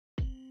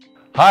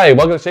Hi,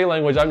 welcome to Shape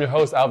Language. I'm your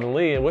host, Alvin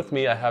Lee, and with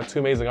me I have two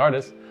amazing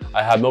artists.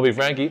 I have Moby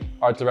Francke,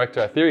 art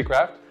director at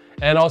Theorycraft,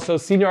 and also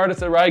senior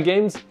artist at Riot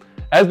Games,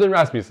 Esben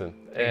Rasmussen.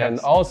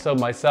 And also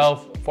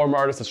myself, former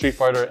artist of Street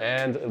Fighter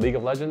and League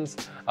of Legends.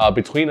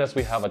 Between us,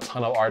 we have a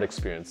ton of art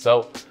experience.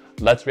 So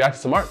let's react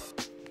to some art.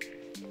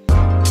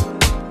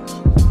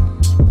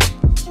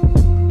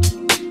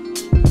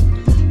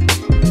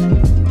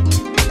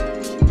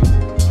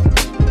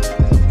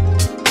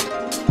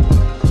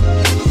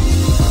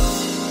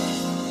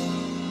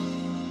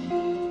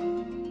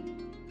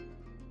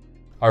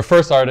 Our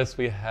first artist,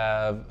 we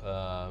have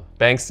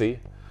Banksy.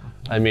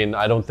 I mean,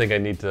 I don't think I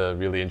need to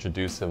really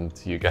introduce him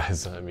to you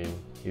guys. I mean,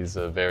 he's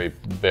a very,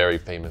 very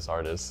famous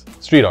artist.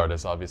 Street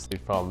artist, obviously,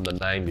 from the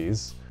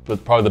 90s.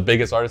 But probably the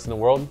biggest artist in the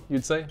world,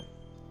 you'd say?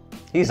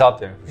 He's up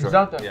there. For sure. He's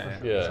out there.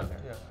 Yeah.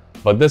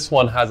 But this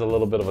one has a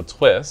little bit of a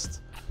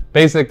twist.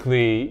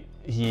 Basically,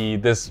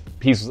 this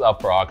piece was up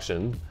for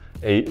auction.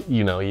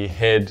 He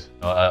hid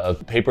a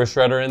paper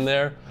shredder in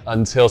there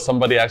until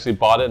somebody actually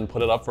bought it and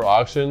put it up for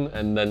auction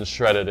and then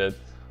shredded it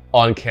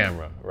on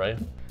camera, right?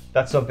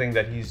 That's something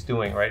that he's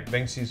doing, right?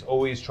 Banksy's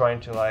always trying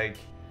to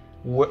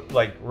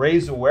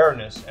raise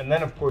awareness, and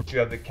then of course you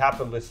have the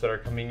capitalists that are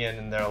coming in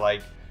and they're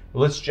like,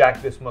 let's jack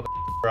this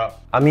motherfucker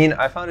up. I mean,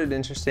 I found it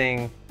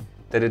interesting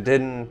that it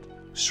didn't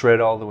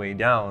shred all the way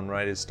down,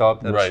 right? It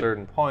stopped at a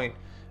certain point,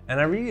 and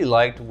I really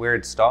liked where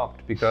it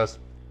stopped because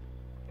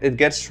it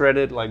gets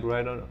shredded like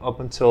right on, up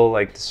until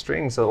like the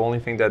strings. The only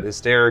thing that is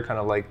there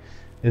kind of like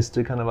is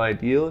the kind of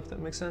ideal, if that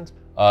makes sense.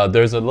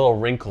 There's a little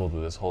wrinkle to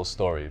this whole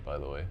story, by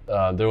the way.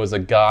 There was a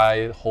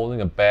guy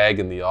holding a bag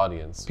in the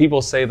audience. People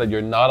say that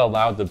you're not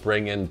allowed to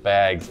bring in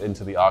bags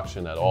into the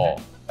auction at all,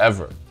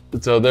 ever.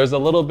 So there's a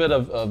little bit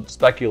of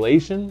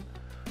speculation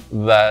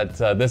that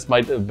this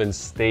might have been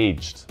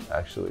staged,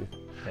 actually.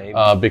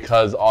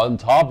 Because on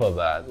top of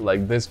that,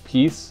 like this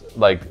piece,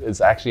 like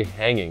is actually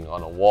hanging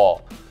on a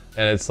wall.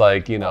 And it's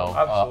like,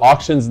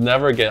 auctions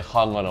never get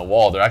hung on a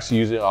wall. They're actually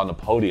usually on a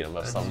podium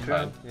of some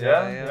kind.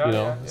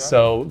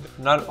 So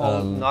not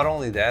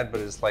only that,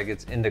 but it's like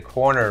it's in the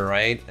corner,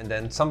 right? And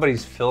then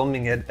somebody's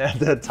filming it at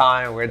the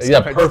time where it's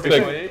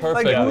perfect.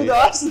 Like who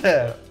does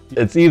that?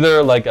 It's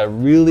either like a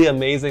really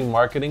amazing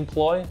marketing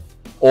ploy,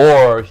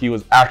 or he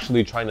was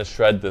actually trying to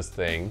shred this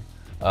thing.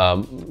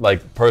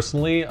 Like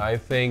personally, I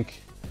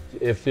think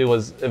if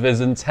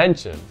his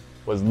intention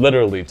was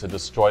literally to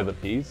destroy the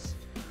piece,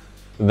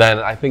 then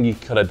I think he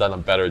could have done a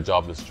better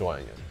job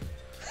destroying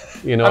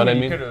it. You know what I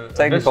mean?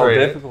 Technical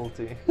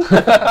difficulty.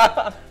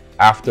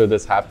 After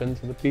this happened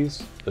to the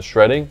piece, the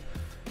shredding,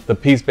 the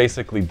piece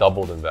basically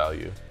doubled in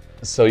value.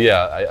 So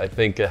yeah, I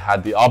think it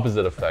had the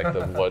opposite effect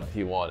of what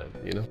he wanted,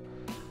 Anyways.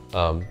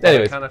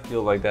 I kind of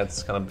feel like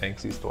that's kind of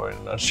Banksy's story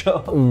in a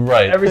nutshell.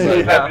 Right. Every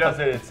single time he does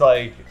it, it's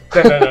like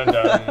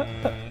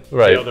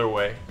the other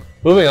way.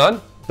 Moving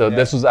on. So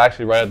this was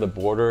actually right at the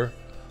border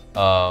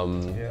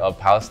of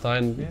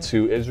Palestine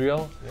to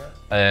Israel,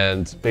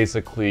 and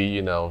basically,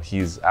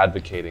 he's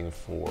advocating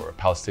for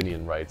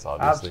Palestinian rights,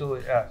 obviously.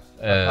 Absolutely, yeah.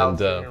 And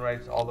Palestinian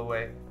rights all the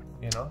way,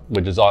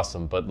 which is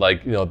awesome. But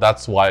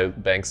that's why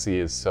Banksy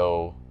is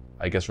so,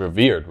 I guess,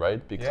 revered,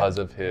 right? Because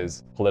of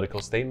his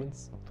political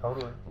statements.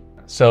 Totally.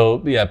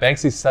 So yeah,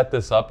 Banksy set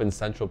this up in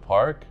Central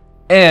Park,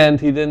 and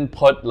he didn't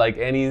put like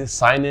any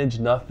signage,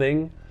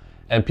 nothing.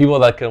 And people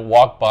that can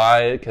walk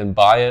by it can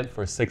buy it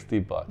for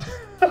 $60.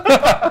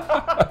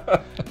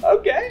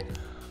 Okay.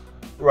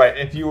 Right.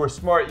 If you were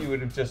smart, you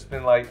would have just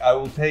been like, I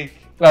will take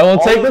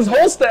this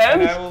whole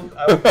stand. And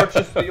I will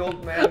purchase the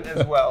old man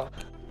as well.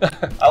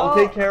 I will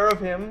take care of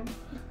him.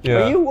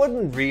 Yeah. But you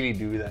wouldn't really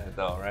do that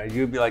though, right?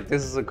 You'd be like,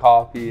 this is a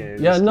copy. And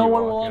no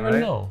one will ever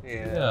know.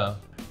 Yeah.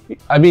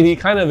 I mean, he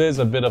kind of is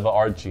a bit of an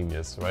art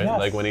genius, right? Yes.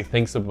 Like when he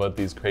thinks about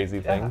these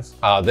crazy things.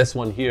 This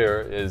one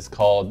here is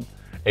called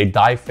a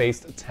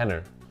die-faced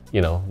tenor,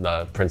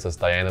 Princess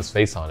Diana's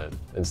face on it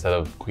instead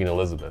of Queen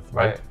Elizabeth,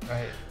 right?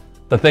 Right.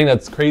 The thing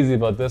that's crazy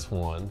about this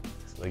one,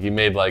 like he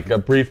made like a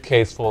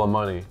briefcase full of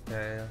money,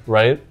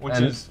 right? Which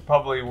is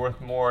probably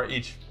worth more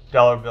each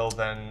dollar bill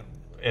than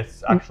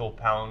its actual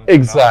pound.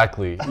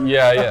 Exactly.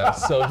 Yeah.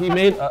 So he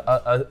made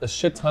a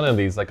shit ton of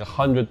these, like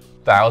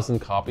 100,000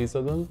 copies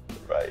of them.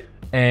 Right.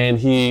 And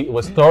he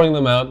was throwing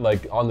them out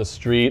like on the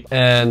street,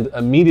 and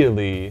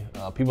immediately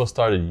people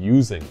started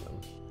using them.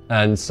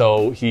 And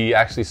so he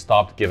actually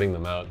stopped giving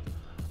them out,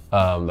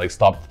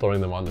 stopped throwing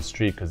them on the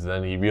street, because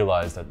then he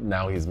realized that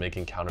now he's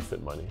making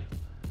counterfeit money.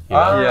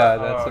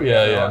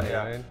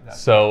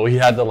 So he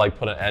had to like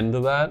put an end to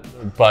that,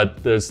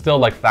 but there's still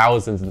like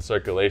thousands in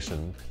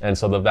circulation, and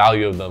so the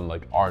value of them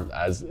like aren't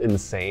as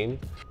insane.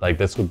 Like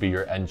this would be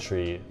your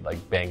entry like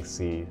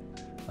Banksy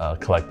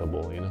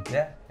collectible,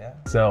 Yeah.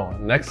 So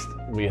next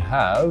we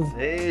have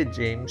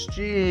James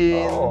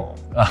Jean.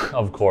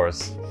 of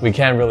course, we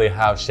can't really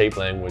have Shape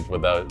Language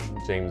without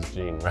James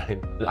Jean, right?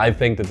 I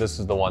think that this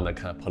is the one that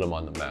kind of put him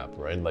on the map,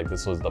 right? Like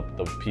this was the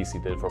piece he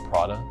did for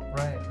Prada.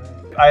 Right.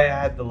 I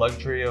had the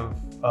luxury of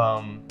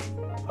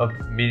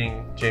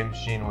meeting James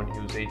Jean when he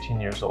was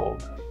 18 years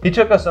old. He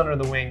took us under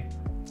the wing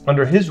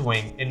under his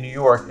wing in New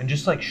York and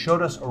just like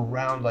showed us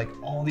around like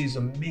all these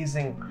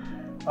amazing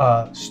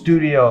art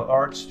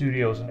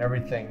studios and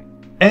everything.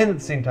 And at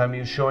the same time, he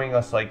was showing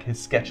us like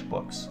his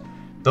sketchbooks,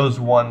 those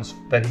ones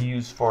that he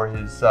used for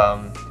his,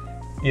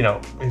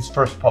 his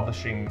first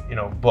publishing,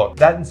 book.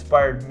 That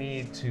inspired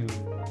me to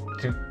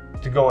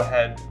go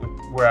ahead with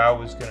where I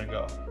was gonna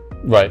go.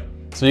 Right.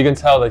 So you can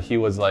tell that he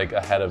was like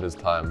ahead of his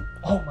time,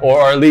 Oh my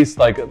or at least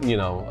like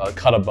a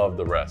cut above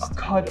the rest. A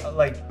cut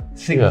like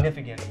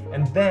significant. Yeah.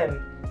 And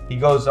then he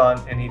goes on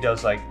and he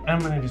does like, I'm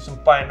gonna do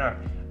some fine art,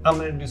 I'm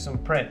gonna do some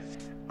print,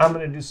 I'm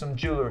gonna do some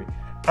jewelry,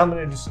 I'm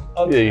gonna do some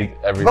other thing.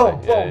 Everything.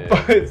 Boom, boom,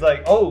 boom. It's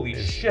like, holy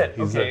shit.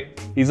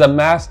 He's a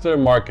master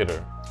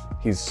marketer.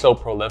 He's so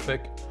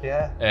prolific.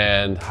 Yeah.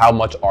 And how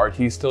much art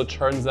he still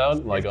churns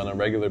out like on a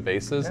regular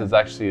basis is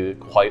actually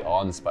quite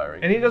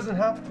awe-inspiring. And he doesn't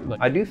have to.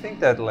 I do think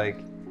that like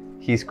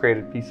he's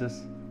created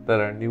pieces that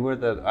are newer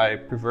that I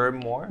prefer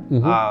more,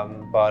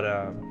 but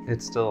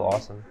it's still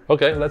awesome.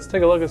 Okay, let's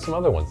take a look at some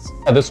other ones.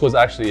 This was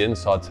actually in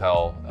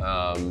Sawtell,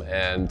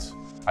 and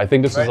I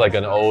think this was like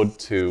an ode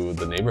to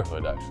the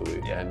neighborhood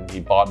actually. Yeah. And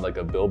he bought like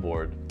a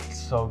billboard.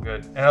 So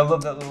good. And I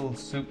love that little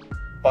soup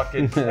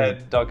bucket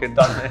head duck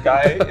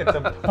guy at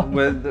the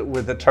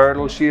with the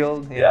turtle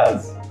shield.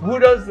 Yes. Who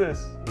does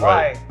this?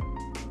 Why?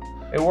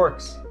 It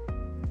works.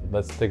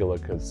 Let's take a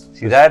look.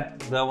 See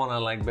that one I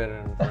like better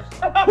than the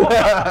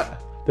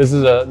first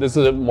one. This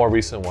is a more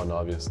recent one,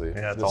 obviously.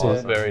 Yeah, this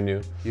is very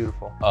new.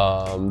 Beautiful.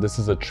 This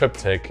is a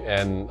triptych,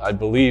 and I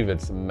believe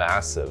it's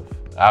massive.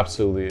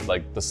 Absolutely,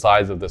 like the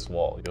size of this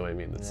wall. You know what I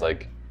mean? It's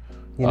like.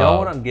 You know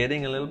what I'm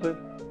getting a little bit?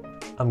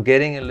 I'm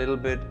getting a little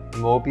bit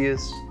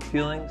Mobius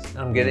feelings.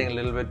 I'm getting a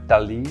little bit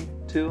Dali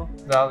too.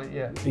 Dali,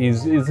 yeah.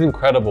 He's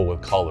incredible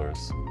with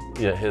colors.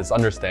 Yeah, his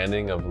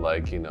understanding of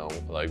like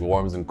like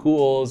warms and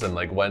cools, and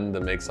like when to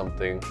make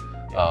something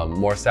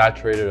more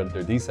saturated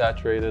or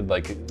desaturated.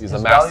 Like he's a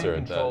master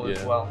at that.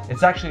 As well.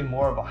 It's actually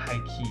more of a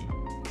high key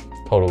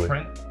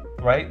print,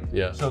 right?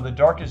 Yeah. So the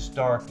darkest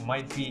dark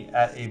might be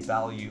at a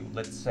value,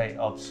 let's say,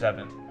 of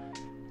 7,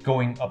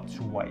 going up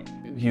to white.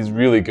 He's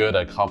really good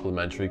at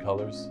complementary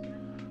colors,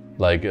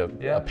 like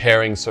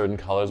pairing certain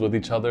colors with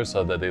each other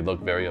so that they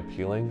look very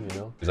appealing.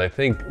 Because I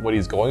think what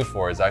he's going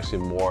for is actually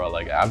more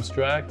like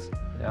abstract.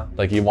 Yeah.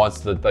 Like he wants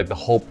the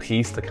whole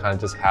piece to kind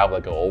of just have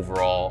like an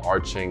overall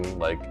arching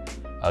like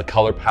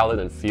color palette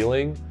and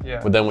feeling. Yeah.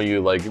 But then when you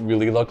like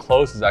really look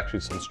close, there's actually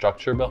some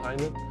structure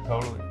behind it.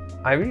 Totally.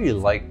 I really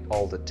like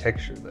all the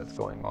texture that's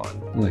going on,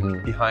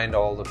 like behind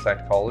all the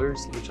flat colors,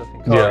 which I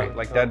think is great.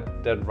 Like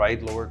that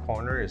right lower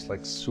corner is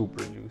like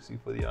super juicy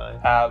for the eye.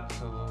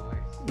 Absolutely.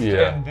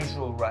 Yeah. And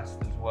visual rest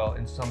as well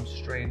in some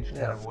strange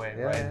kind of way,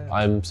 right? Yeah.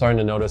 I'm starting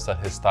to notice that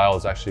his style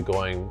is actually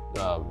going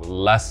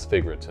less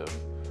figurative.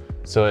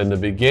 So in the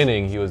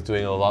beginning, he was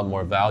doing a lot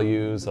more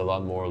values, a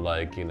lot more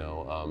like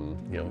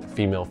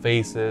female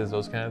faces,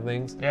 those kind of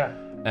things. Yeah.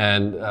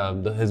 And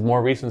his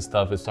more recent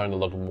stuff is starting to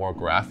look more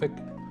graphic.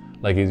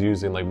 Like he's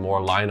using like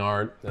more line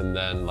art and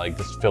then like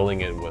just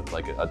filling it with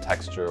like a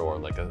texture or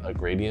like a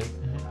gradient.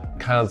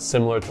 Kind of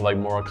similar to like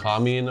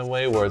Murakami in a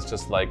way, where it's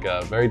just like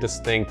a very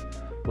distinct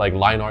like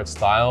line art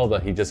style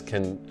that he just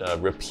can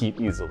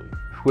repeat easily.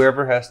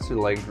 Whoever has to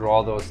like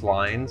draw those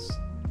lines,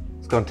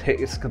 it's gonna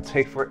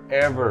take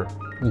forever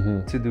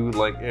to do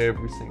like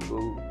every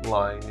single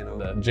line,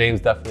 James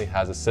definitely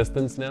has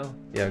assistants now.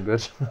 Yeah,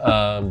 good.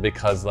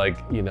 Because like,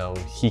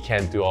 he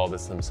can't do all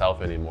this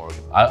himself anymore.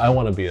 I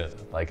want to be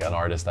an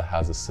artist that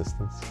has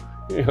assistants.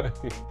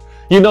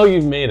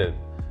 You've made it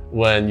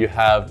when you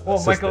have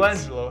assistants.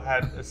 Michelangelo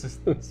had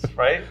assistants,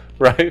 right?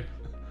 Right.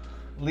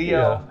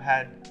 Leo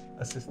had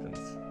assistants.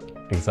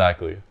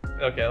 Exactly.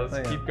 Okay,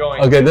 let's keep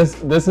going. Okay,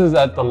 this is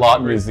at the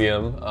Lot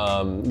Museum.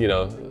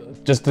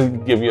 Just to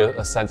give you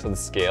a sense of the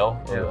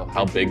scale of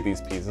how big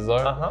these pieces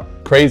are.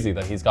 Crazy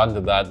that he's gotten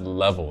to that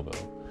level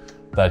though,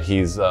 that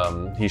he's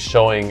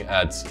showing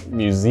at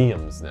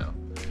museums now.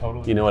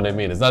 Totally. You know what I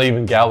mean? It's not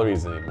even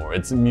galleries anymore.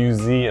 It's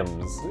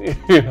museums.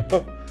 Yeah.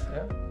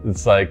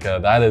 It's like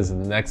that is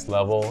next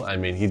level. I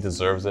mean, he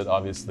deserves it.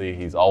 Obviously,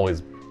 he's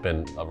always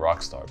been a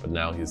rock star, but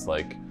now he's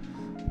like,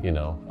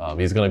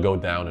 he's gonna go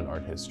down in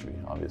art history,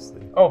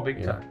 obviously. Oh,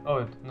 big time.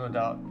 Oh, no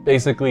doubt.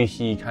 Basically,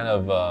 he kind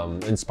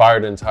of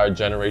inspired an entire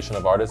generation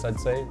of artists, I'd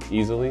say,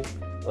 easily.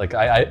 Like,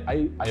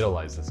 I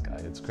idolize this guy.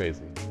 It's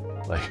crazy.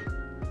 Like,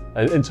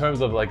 in terms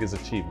of like his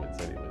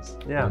achievements, anyways.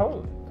 Yeah.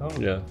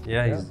 Totally.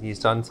 Yeah. He's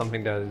done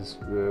something that is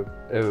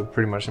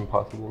pretty much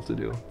impossible to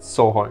do. It's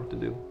so hard to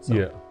do. So.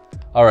 Yeah.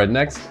 All right.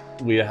 Next,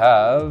 we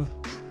have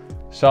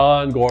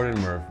Sean Gordon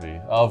Murphy,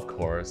 of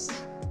course.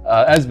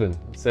 Esben,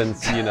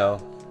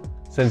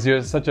 since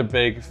you're such a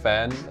big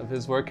fan of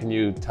his work, can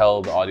you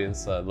tell the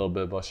audience a little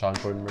bit about Sean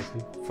Gordon Murphy?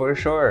 For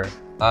sure.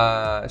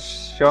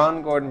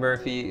 Sean Gordon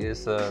Murphy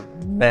is a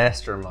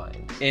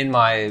mastermind, in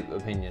my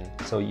opinion.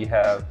 So you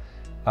have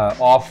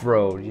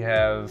Off-Road, you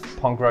have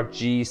Punk Rock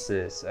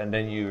Jesus, and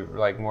then you,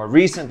 like more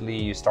recently,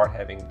 you start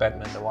having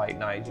Batman the White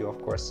Knight. You of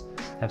course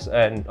have,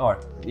 or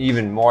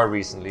even more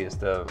recently is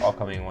the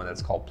upcoming one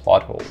that's called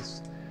Plot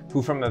Holes.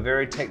 who from a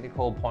very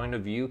technical point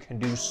of view can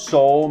do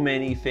so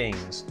many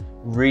things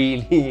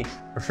really,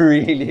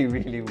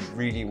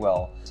 really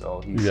well.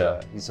 So he's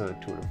a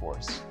tour de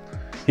force.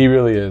 He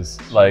really is.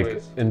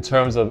 Like, in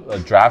terms of a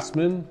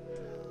draftsman,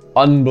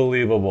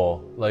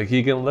 unbelievable. Like,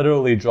 he can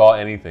literally draw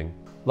anything.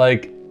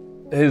 Like,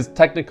 his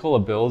technical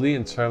ability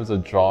in terms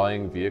of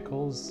drawing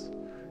vehicles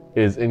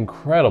is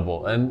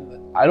incredible.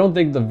 And I don't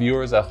think the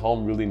viewers at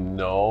home really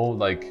know,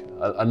 like,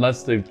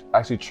 unless they've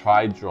actually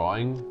tried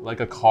drawing like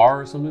a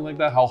car or something like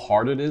that, how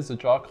hard it is to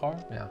draw a car.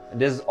 Yeah, and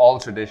this is all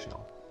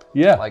traditional.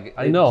 Yeah, like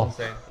I know.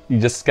 He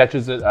just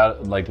sketches it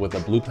out like with a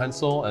blue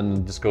pencil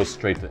and just goes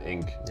straight to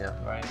ink. Yeah,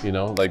 right. You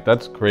know, like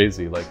that's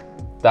crazy. Like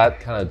that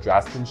kind of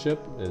draftsmanship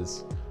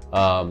is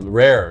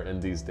rare in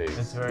these days.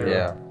 It's very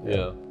rare.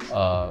 Yeah.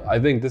 I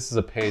think this is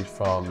a page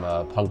from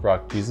Punk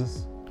Rock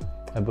Jesus,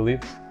 I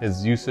believe.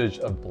 His usage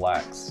of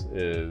blacks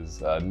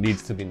is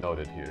needs to be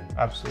noted here.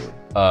 Absolutely.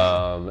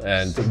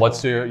 And simple.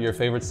 What's your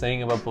favorite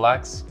saying about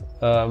blacks,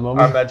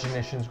 Moby? Our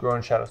imaginations grow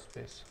in shadow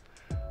space.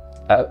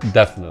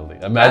 Definitely.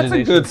 That's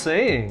a good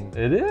saying.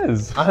 It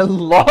is. I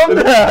love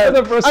that.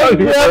 The first time I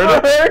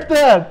never heard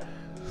that.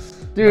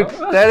 Dude,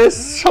 that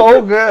is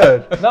so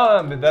good.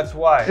 No, but that's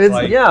why. It's,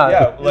 like,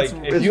 like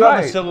if you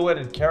have a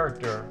silhouetted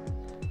character,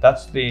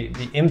 that's the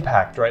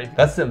impact, right?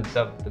 That's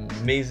the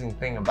amazing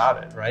thing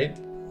about it, right?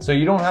 So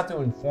you don't have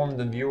to inform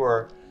the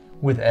viewer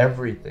with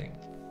everything.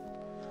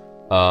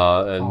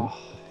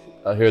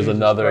 Here's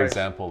another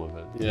example of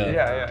it.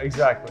 Yeah,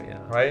 exactly. Yeah.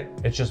 Right?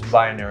 It's just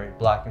binary,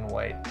 black and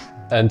white.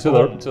 And to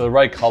the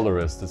right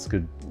colorist, this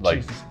could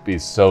like be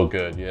so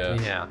good. Yeah.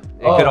 Yeah.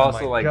 It could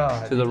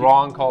also to the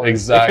wrong colorist.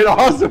 Exactly. It could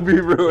also be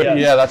ruined.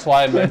 Yeah, that's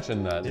why I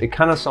mentioned that. It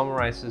kind of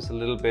summarizes a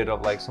little bit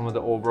of like some of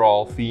the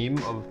overall theme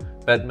of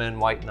Batman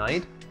White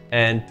Knight.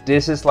 And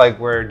this is like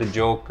where the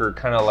Joker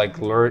kind of like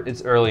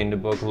it's early in the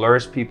book,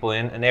 lures people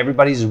in, and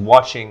everybody's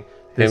watching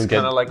this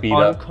kind of like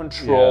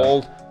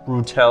uncontrolled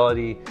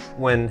brutality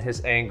when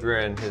his anger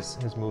and his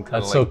mood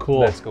kind of so cool.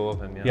 lets go of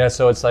him. Yeah,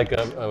 so it's like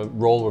a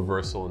role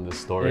reversal in this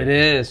story. It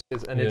is,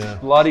 it's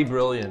bloody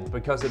brilliant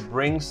because it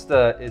brings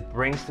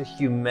the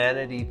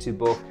humanity to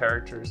both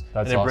characters,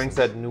 and it brings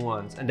that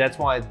nuance, and that's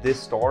why this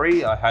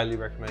story, I highly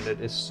recommend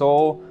it, is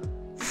so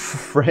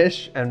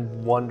fresh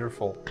and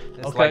wonderful.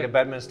 It's like a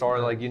Batman story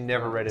like you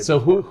never read it. So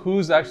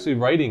who's actually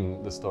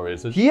writing the story?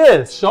 Is it? He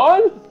is.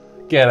 Sean?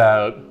 Get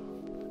out.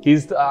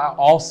 He's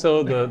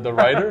also the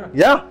writer?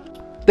 Yeah.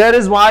 That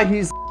is why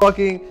he's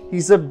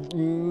a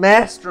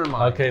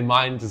mastermind. Okay,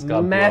 mine just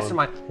got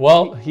mastermind. Blown.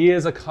 Well, he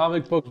is a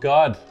comic book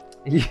god.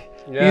 He's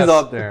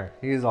up there.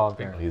 He's up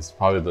there. He's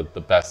probably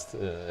the best,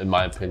 in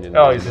my opinion, in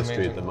the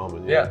industry at the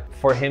moment. Yeah.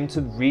 For him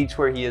to reach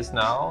where he is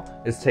now,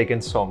 it's taken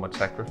so much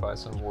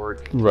sacrifice and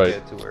work to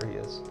get to where he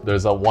is.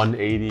 There's a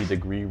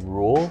 180-degree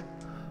rule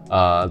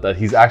that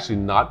he's actually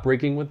not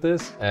breaking with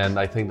this, and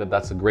I think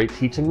that's a great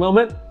teaching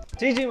moment.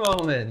 Teaching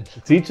moment.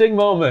 Teaching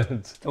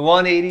moment. The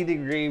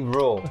 180-degree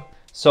rule.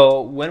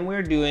 So when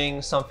we're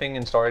doing something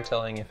in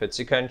storytelling, if it's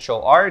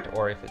sequential art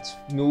or if it's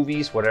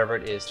movies, whatever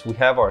it is, we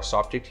have our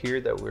subject here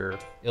that we're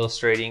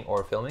illustrating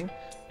or filming,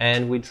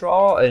 and we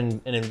draw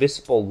an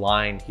invisible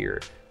line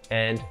here.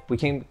 And we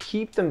can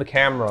keep the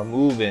camera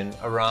moving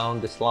around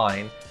this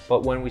line,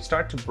 but when we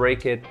start to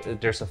break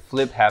it, there's a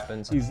flip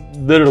happens. He's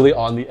literally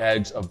on the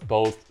edge of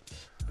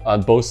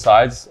on both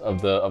sides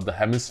of the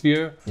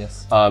hemisphere.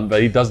 Yes.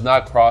 But he does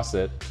not cross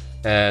it.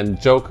 And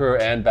Joker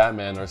and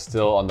Batman are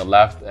still on the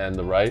left and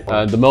the right.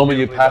 The moment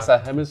you pass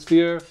that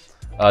hemisphere,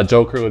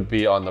 Joker would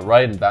be on the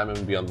right and Batman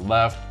would be on the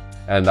left,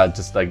 and that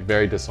just like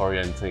very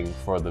disorienting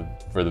for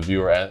the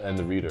viewer and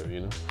the reader, you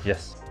know?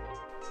 Yes.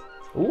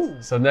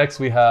 Ooh. So next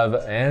we have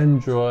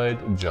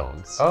Android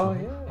Jones. Oh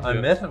yeah, I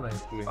met him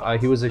actually.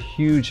 He was a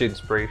huge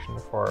inspiration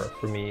for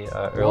me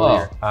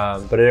earlier.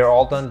 But they're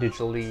all done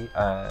digitally.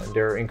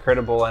 They're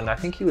incredible, and I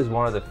think he was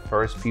one of the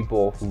first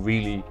people who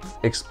really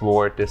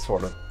explored this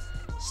sort of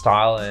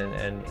style,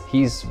 and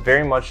he's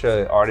very much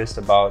an artist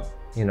about,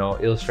 you know,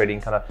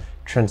 illustrating kind of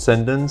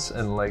transcendence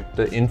and like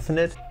the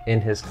infinite in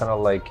his kind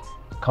of like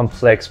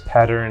complex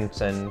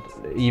patterns, and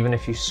even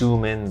if you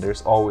zoom in,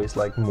 there's always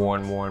like more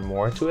and more and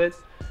more to it.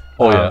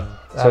 So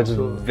it's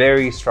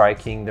very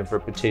striking, the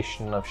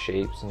repetition of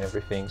shapes and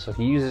everything. So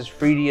he uses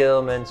 3D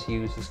elements, he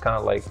uses kind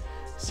of like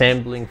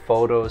sampling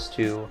photos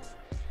too.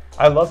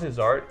 I love his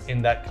art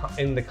in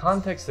the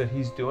context that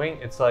he's doing.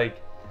 It's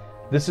like,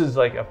 this is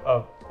like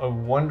a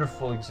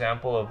wonderful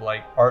example of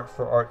like art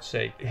for art's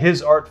sake.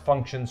 His art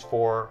functions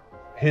for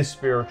his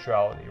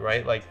spirituality,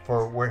 right? Like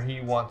for where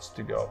he wants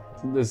to go.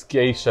 This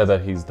geisha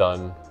that he's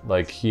done,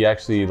 like he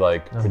actually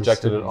like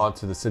projected it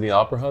onto the Sydney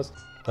Opera House.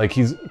 Like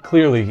he's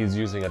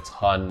using a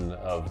ton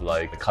of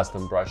like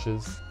custom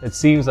brushes. It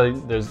seems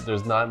like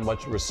there's not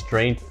much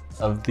restraint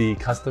of the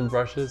custom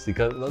brushes,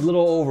 because a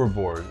little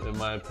overboard in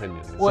my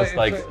opinion. It's just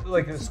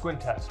like a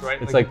squint test,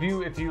 right? It's like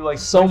if you like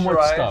so much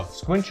stuff.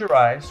 Squint your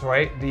eyes,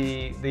 right?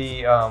 The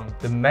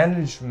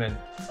management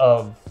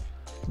of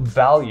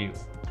value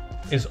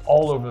is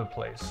all over the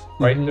place,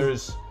 right?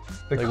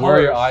 the like colors, where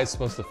are your eyes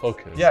supposed to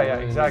focus? Yeah, yeah,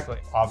 exactly.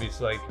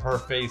 Obviously, like her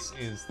face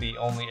is the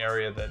only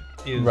area that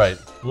is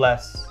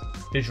less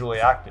visually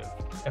active.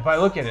 If I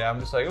look at it, I'm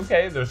just like,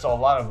 okay, there's a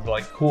lot of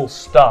like cool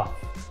stuff.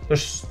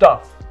 There's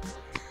stuff.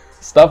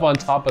 Stuff on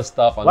top of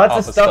stuff on Lots top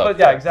of of stuff. stuff. But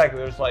yeah, exactly.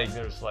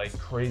 There's like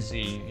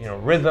crazy, you know,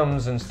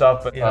 rhythms and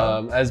stuff. But you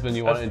know, Esben,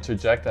 you want to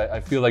interject?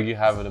 I feel like you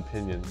have an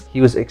opinion. He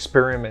was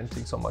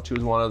experimenting so much. He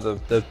was one of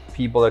the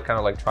people that kind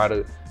of like try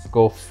to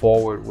go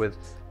forward with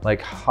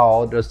like,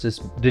 how does this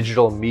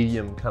digital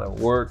medium kind of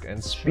work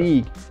and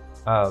speak?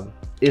 Sure.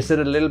 Is it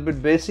a little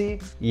bit busy?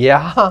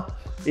 Yeah.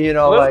 You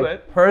know,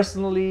 like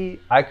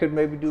personally, I could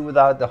maybe do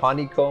without the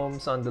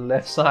honeycombs on the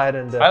left side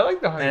and the I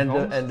like the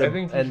honeycombs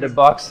and the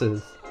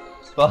boxes.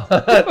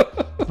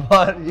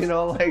 But you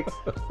know, like,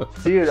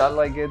 dude, I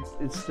like it.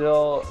 It's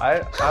still, I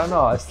don't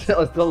know. I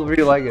still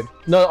really like it.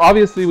 No,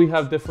 obviously we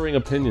have differing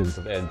opinions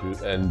of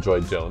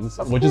Android Jones,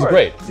 which is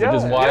great. Yeah,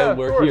 which is why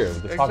we're course. here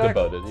to talk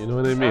about it. You know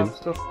what I mean?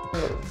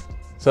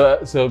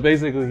 Absolutely. So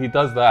basically he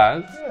does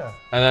that,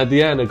 and at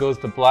the end it goes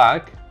to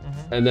black,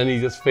 and then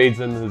he just fades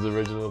into his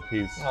original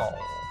piece. Oh.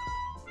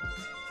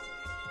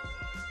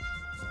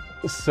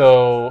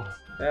 So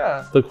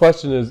yeah, the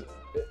question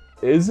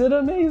is it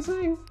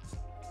amazing?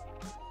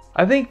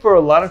 I think for a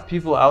lot of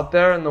people out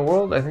there in the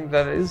world, I think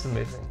that it is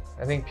amazing.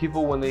 I think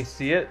people, when they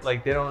see it,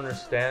 like, they don't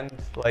understand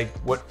like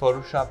what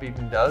Photoshop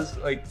even does,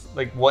 like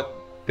what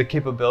the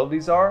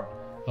capabilities are.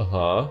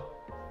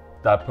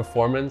 That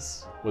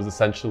performance was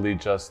essentially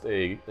just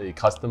a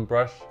custom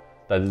brush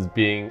that is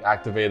being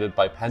activated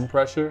by pen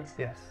pressure.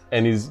 Yes.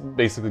 And he's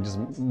basically just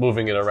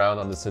moving it around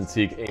on the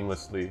Cintiq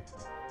aimlessly.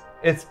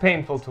 It's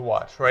painful to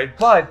watch, right?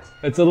 But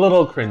it's a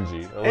little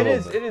cringy. It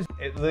is.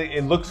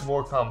 It looks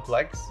more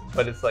complex,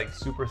 but it's like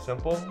super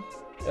simple.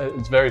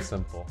 It's very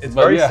simple. It's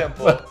very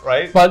simple,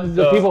 right? But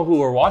the people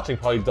who are watching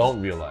probably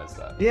don't realize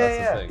that. Yeah,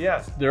 That's the thing.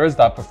 yeah. There is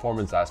that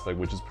performance aspect,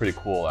 which is pretty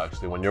cool,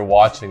 actually. When you're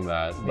watching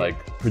that,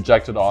 like,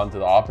 projected onto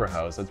the Opera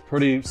House, it's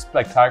pretty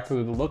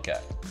spectacular to look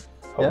at.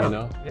 Yeah. You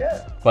know?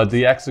 Yeah. But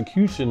the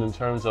execution in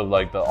terms of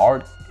like the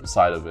art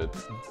side of it,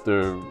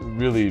 there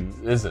really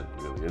isn't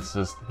really. It's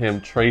just him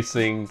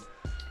tracing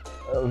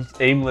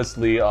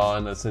aimlessly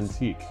on a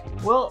Cintiq. You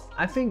know? Well,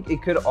 I think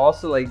it could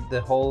also, like,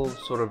 the whole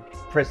sort of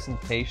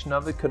presentation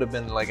of it could have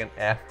been like an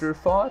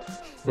afterthought,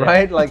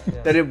 right? Like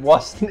that it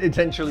wasn't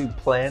intentionally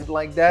planned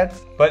like that.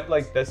 But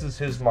like, this is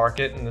his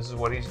market and this is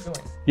what he's doing.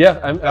 Yeah,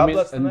 I mean,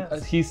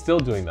 and he's still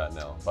doing that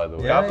now, by the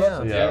way.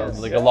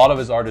 Like a lot of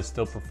his art is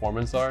still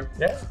performance art.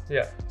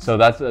 Yeah. So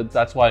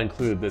that's why I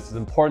included this. It's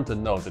important to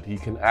note that he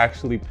can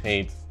actually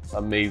paint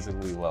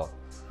amazingly well.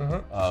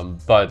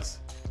 But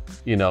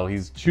you know,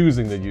 he's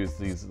choosing to use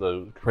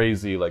the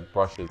crazy like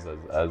brushes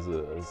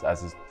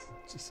as his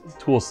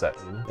tool set,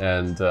 you know?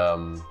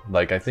 And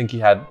like I think he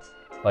had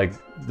like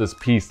this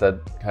piece that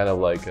kind of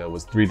like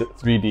was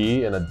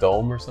 3D in a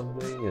dome or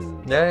something,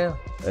 and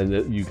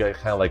and you get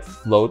kind of like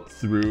float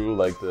through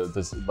like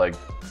this like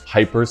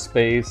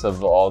hyperspace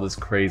of all this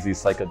crazy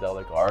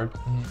psychedelic art.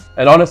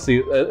 And honestly,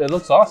 it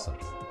looks awesome.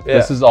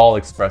 This is all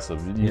expressive.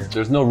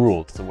 There's no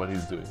rules to what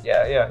he's doing.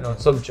 No,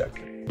 it's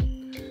subjective.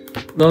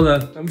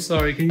 Lola, I'm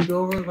sorry. Can you go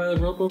over by the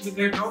rope over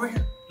there? Over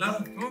here.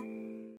 Lola, come on.